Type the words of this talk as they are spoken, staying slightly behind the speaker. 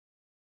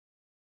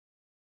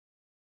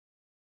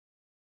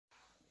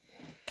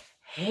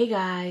Hey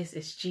guys,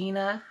 it's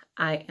Gina.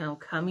 I am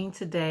coming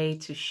today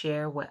to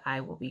share what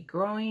I will be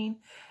growing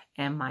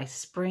in my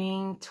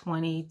spring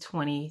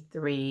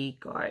 2023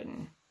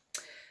 garden.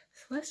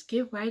 So let's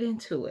get right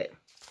into it.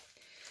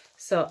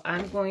 So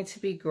I'm going to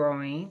be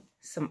growing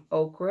some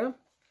okra.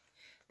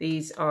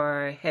 These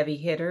are heavy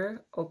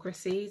hitter okra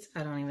seeds.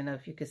 I don't even know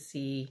if you can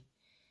see.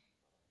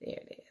 There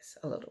it is,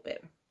 a little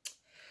bit.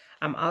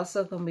 I'm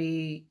also going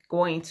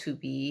to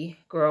be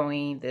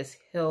growing this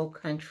Hill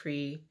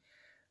Country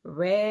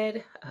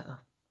red,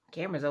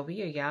 camera's over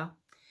here, y'all.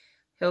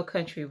 Hill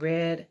Country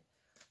red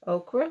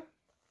okra.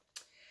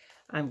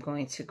 I'm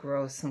going to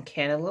grow some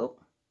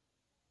cantaloupe.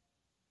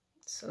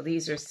 So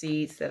these are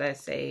seeds that I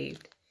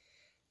saved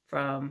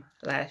from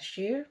last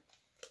year.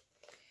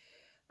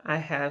 I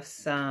have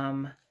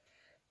some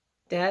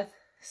death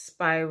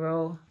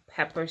spiral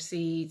pepper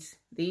seeds.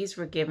 These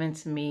were given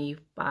to me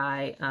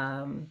by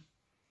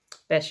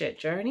Beshert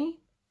Journey.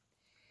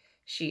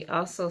 She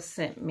also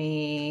sent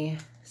me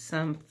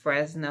some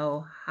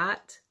Fresno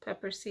hot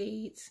pepper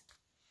seeds.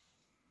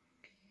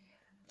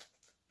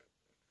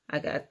 I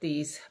got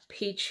these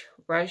peach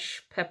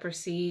rush pepper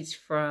seeds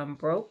from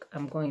Broke.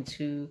 I'm going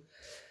to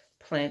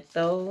plant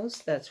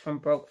those. That's from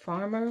Broke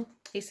Farmer.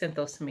 He sent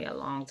those to me a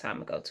long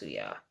time ago too,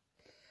 y'all.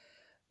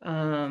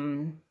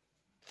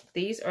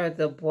 These are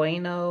the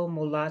Bueno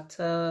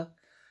Mulata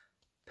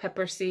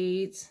pepper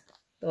seeds.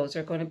 Those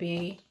are going to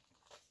be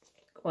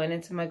going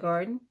into my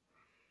garden.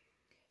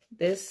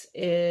 This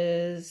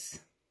is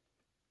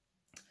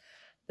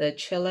the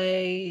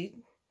Chile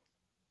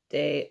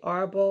de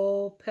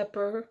Arbol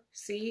pepper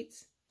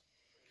seeds.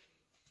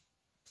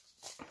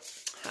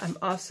 I'm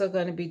also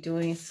going to be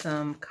doing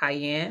some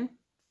cayenne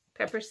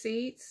pepper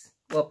seeds.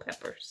 Well,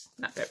 peppers,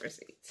 not pepper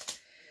seeds.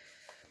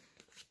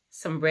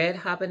 Some red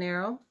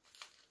habanero.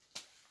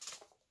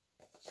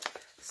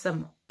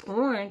 Some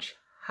orange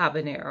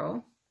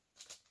habanero.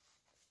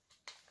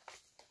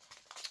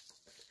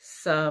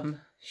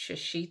 Some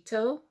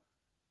shishito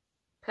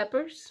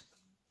peppers.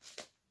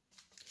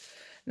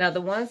 Now,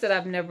 the ones that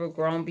I've never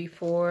grown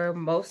before,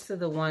 most of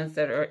the ones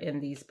that are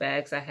in these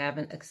bags I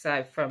haven't,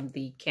 aside from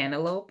the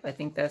cantaloupe. I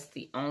think that's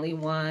the only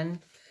one.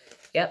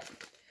 Yep,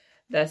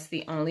 that's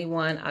the only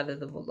one out of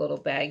the little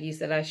baggies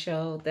that I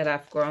showed that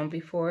I've grown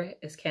before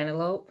is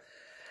cantaloupe.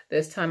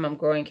 This time I'm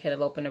growing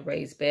cantaloupe in a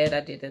raised bed.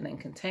 I did it in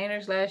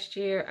containers last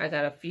year. I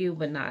got a few,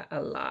 but not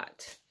a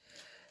lot.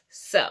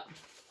 So,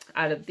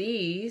 out of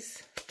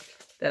these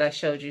that I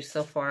showed you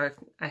so far,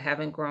 I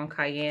haven't grown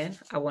cayenne.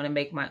 I want to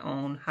make my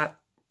own hot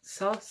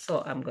sauce,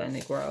 so I'm going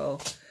to grow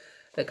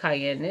the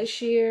cayenne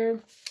this year,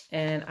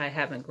 and I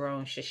haven't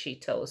grown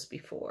shishitos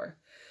before,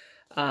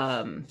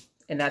 and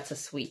that's a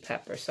sweet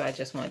pepper, so I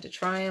just wanted to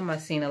try them.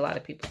 I've seen a lot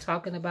of people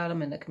talking about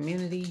them in the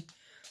community,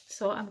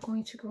 so I'm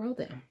going to grow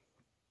them.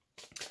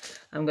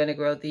 I'm going to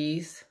grow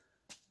these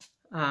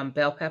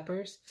bell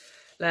peppers.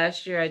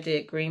 Last year I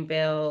did green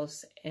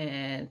bells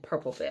and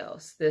purple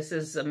bells. This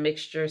is a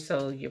mixture,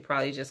 so you're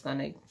probably just going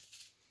to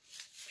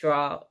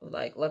draw,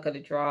 like luck of the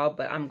draw,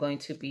 but I'm going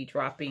to be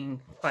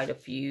dropping quite a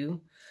few.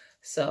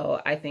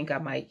 So I think I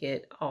might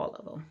get all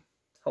of them,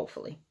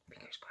 hopefully.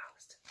 Fingers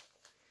crossed.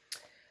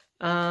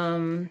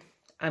 I'm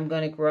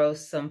going to grow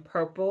some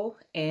purple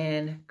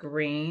and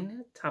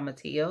green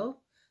tomatillo.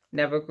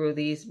 Never grew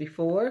these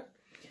before.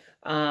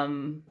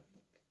 Psalm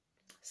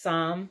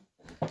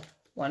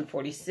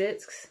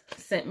 146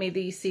 sent me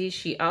these seeds.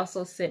 She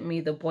also sent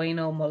me the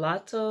Bueno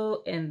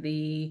Mulatto and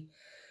the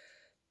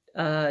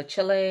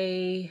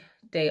Chile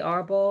de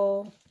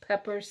Arbol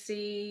pepper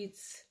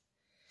seeds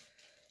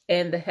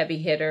and the heavy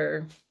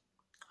hitter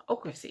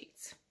okra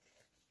seeds.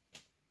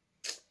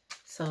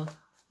 So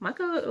my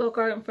good little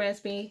garden friends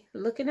be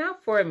looking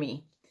out for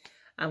me.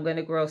 I'm going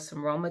to grow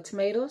some Roma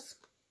tomatoes.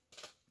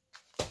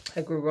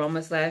 I grew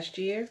Romas last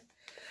year.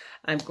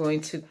 I'm going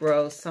to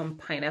grow some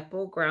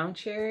pineapple ground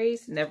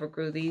cherries. Never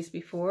grew these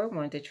before.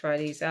 Wanted to try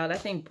these out. I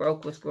think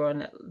Broke was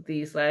growing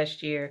these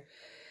last year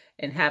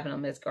and having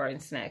them as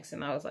garden snacks.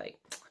 And I was like,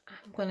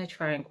 I'm going to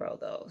try and grow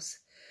those.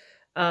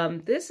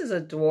 This is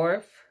a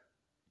dwarf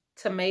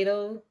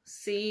tomato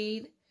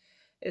seed.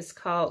 It's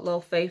called Lo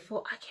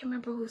Faithful. I can't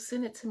remember who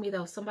sent it to me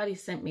though. Somebody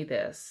sent me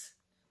this.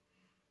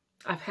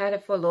 I've had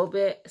it for a little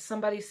bit.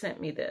 Somebody sent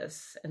me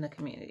this in the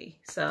community.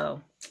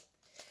 So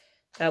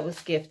that was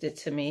gifted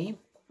to me.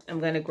 I'm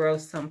going to grow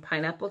some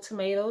pineapple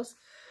tomatoes.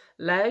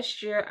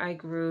 Last year I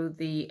grew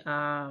the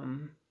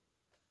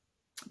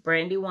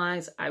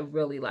Brandywines. I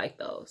really like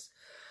those.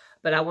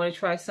 But I want to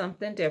try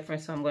something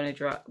different, so I'm going to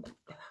grow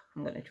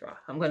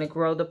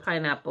the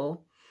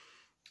pineapple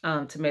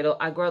tomato.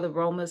 I grow the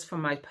Romas for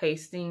my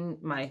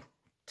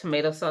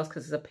tomato sauce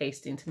because it's a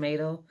pasting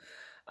tomato.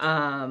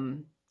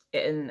 And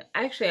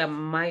actually, I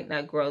might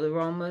not grow the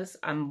Romas.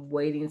 I'm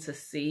waiting to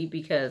see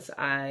because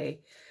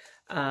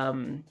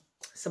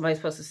somebody's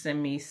supposed to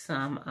send me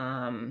some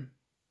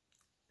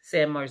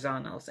San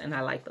Marzanos, and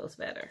I like those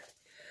better.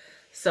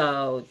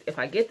 So if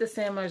I get the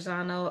San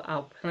Marzano,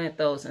 I'll plant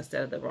those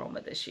instead of the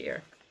Roma this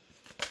year.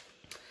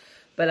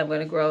 But I'm going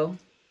to grow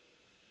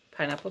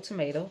pineapple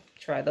tomato.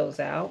 Try those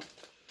out.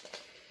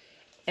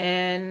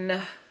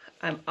 And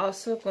I'm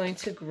also going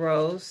to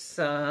grow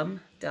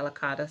some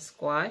delicata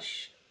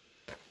squash.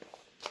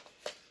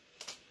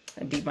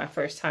 It'll be my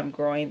first time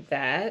growing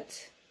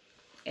that,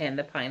 and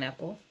the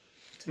pineapple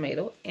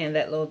tomato, and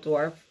that little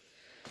dwarf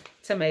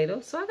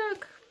tomato. So I got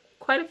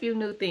quite a few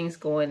new things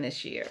going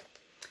this year.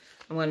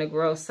 I'm going to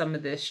grow some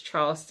of this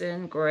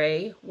Charleston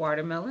gray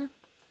watermelon.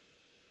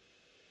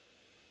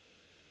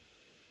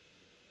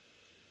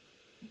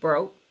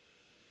 Broke.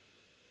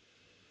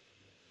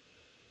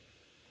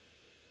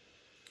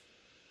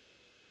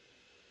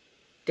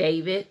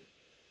 David,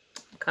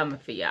 I'm coming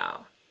for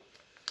y'all.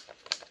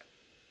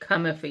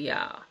 Coming for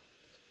y'all.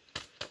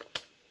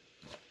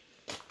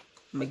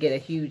 I'm going to get a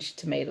huge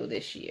tomato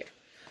this year.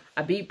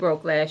 I beat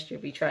Broke last year.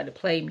 He tried to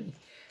play me.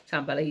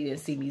 Talking about he didn't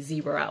see me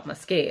zero out my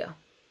scale.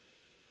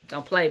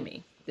 Don't play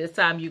me. This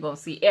time you're going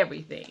to see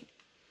everything.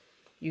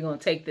 You're going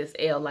to take this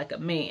L like a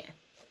man.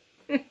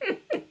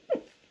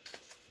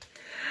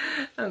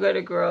 I'm going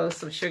to grow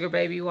some Sugar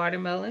Baby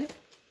watermelon.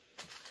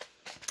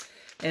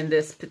 And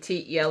this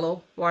petite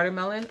yellow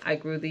watermelon. I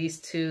grew these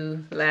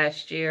two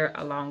last year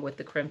along with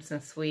the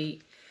Crimson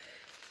Sweet.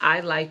 I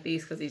like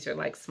these because these are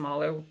like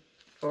smaller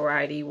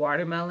variety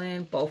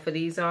watermelon. Both of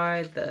these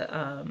are.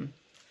 The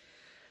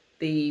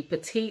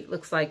petite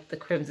looks like the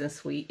Crimson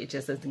Sweet. It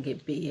just doesn't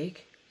get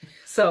big.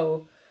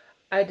 So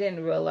I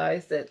didn't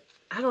realize that.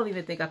 I don't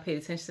even think I paid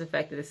attention to the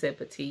fact that it said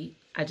petite.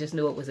 I just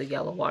knew it was a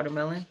yellow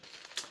watermelon.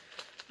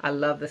 I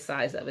love the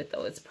size of it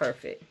though. It's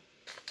perfect.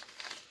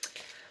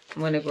 I'm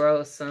going to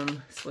grow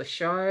some Swiss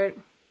chard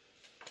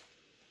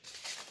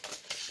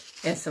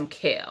and some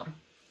kale.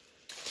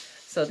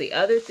 So the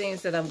other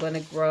things that I'm going to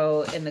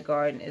grow in the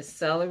garden is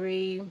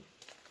celery,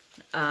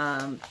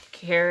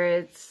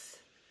 carrots.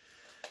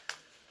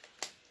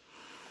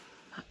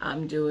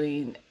 I'm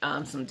doing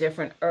some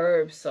different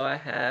herbs. So I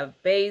have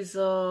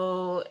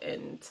basil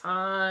and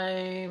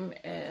thyme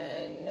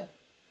and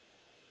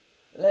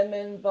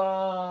lemon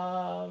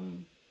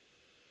balm,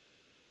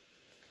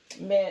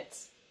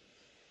 mint,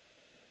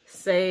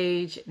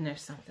 sage, and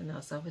there's something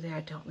else over there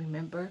I don't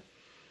remember.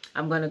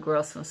 I'm going to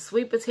grow some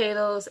sweet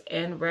potatoes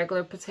and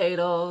regular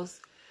potatoes.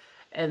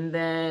 And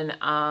then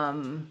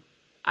I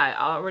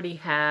already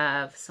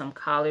have some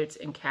collards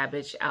and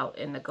cabbage out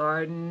in the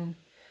garden.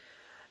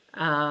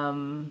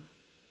 I'm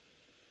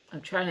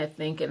trying to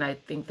think, and I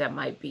think that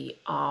might be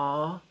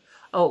all.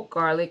 Oh,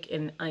 garlic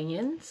and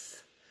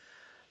onions.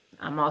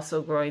 I'm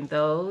also growing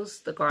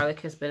those. The garlic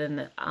has been in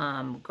the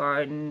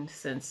garden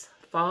since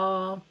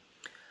fall.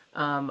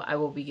 I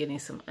will be getting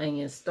some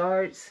onion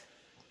starts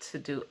to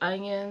do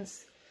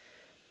onions.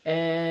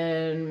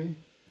 And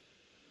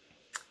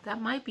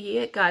that might be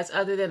it, guys.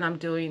 Other than I'm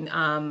doing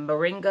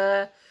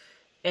moringa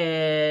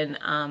and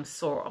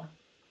sorrel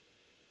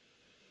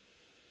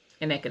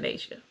and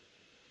echinacea.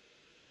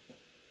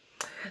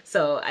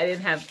 So I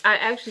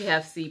actually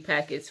have seed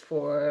packets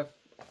for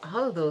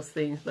all of those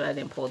things, but I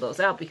didn't pull those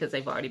out because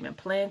they've already been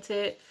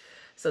planted.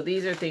 So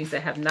these are things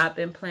that have not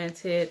been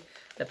planted.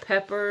 The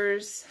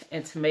peppers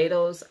and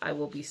tomatoes, I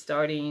will be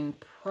starting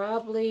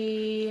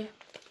probably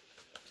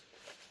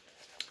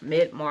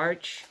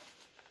mid-March.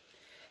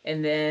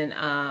 And then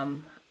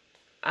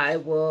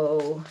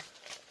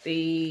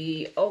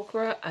the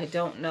okra, I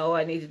don't know.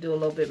 I need to do a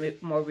little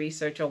bit more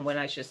research on when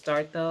I should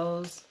start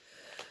those.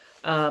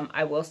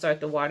 I will start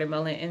the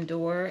watermelon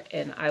indoor,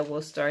 and I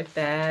will start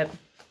that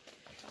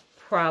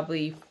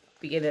probably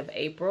beginning of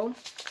April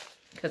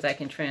because I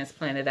can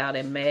transplant it out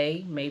in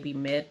May, maybe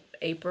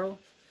mid-April.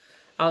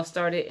 I'll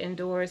start it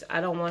indoors. I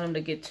don't want them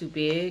to get too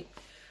big.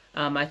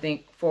 I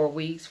think 4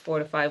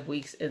 to 5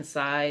 weeks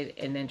inside,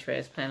 and then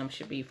transplant them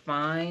should be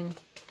fine.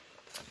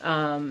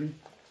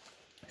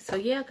 So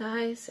yeah,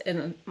 guys,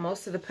 and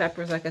most of the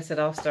peppers, like I said,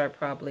 I'll start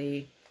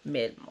probably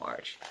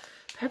mid-March.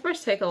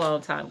 Peppers take a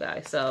long time,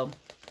 guys, so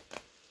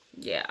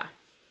yeah,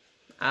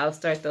 I'll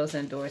start those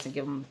indoors and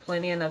give them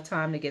plenty enough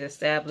time to get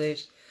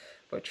established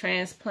for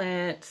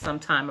transplant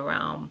sometime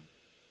around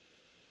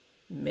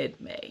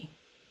mid-May,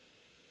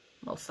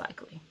 most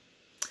likely.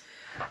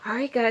 All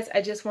right, guys,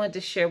 I just wanted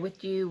to share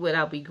with you what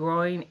I'll be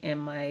growing in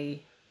my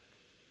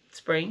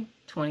spring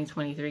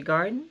 2023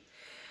 garden.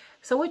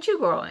 So what you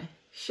growing?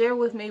 Share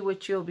with me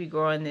what you'll be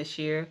growing this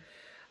year.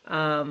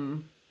 I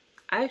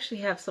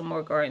actually have some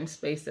more garden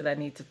space that I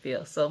need to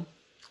fill. So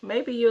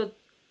maybe you'll,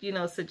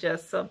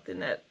 suggest something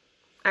that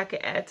I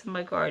could add to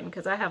my garden,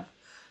 because I have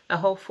a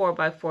whole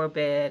 4x4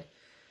 bed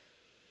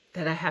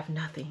that I have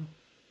nothing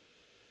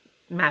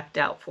mapped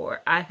out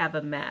for. I have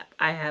a map.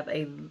 I have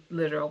a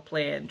literal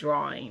plan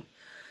drawing,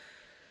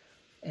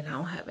 and I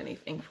don't have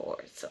anything for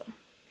it. So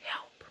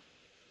help.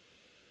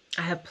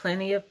 I have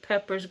plenty of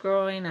peppers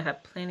growing. I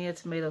have plenty of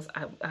tomatoes.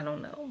 I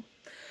don't know.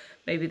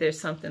 Maybe there's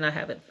something I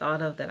haven't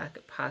thought of that I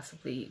could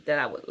possibly, that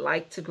I would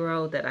like to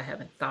grow that I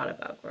haven't thought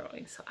about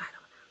growing. So I don't know.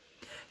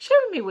 Share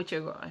with me what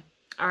you're growing.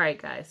 All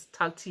right, guys.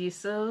 Talk to you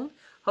soon.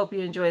 Hope you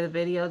enjoy the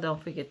video.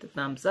 Don't forget to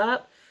thumbs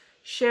up,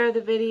 share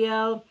the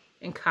video,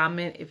 and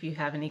comment if you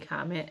have any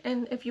comment.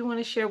 And if you want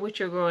to share what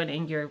you're growing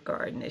in your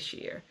garden this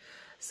year.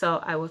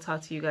 So I will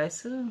talk to you guys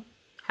soon.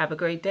 Have a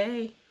great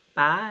day.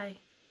 Bye.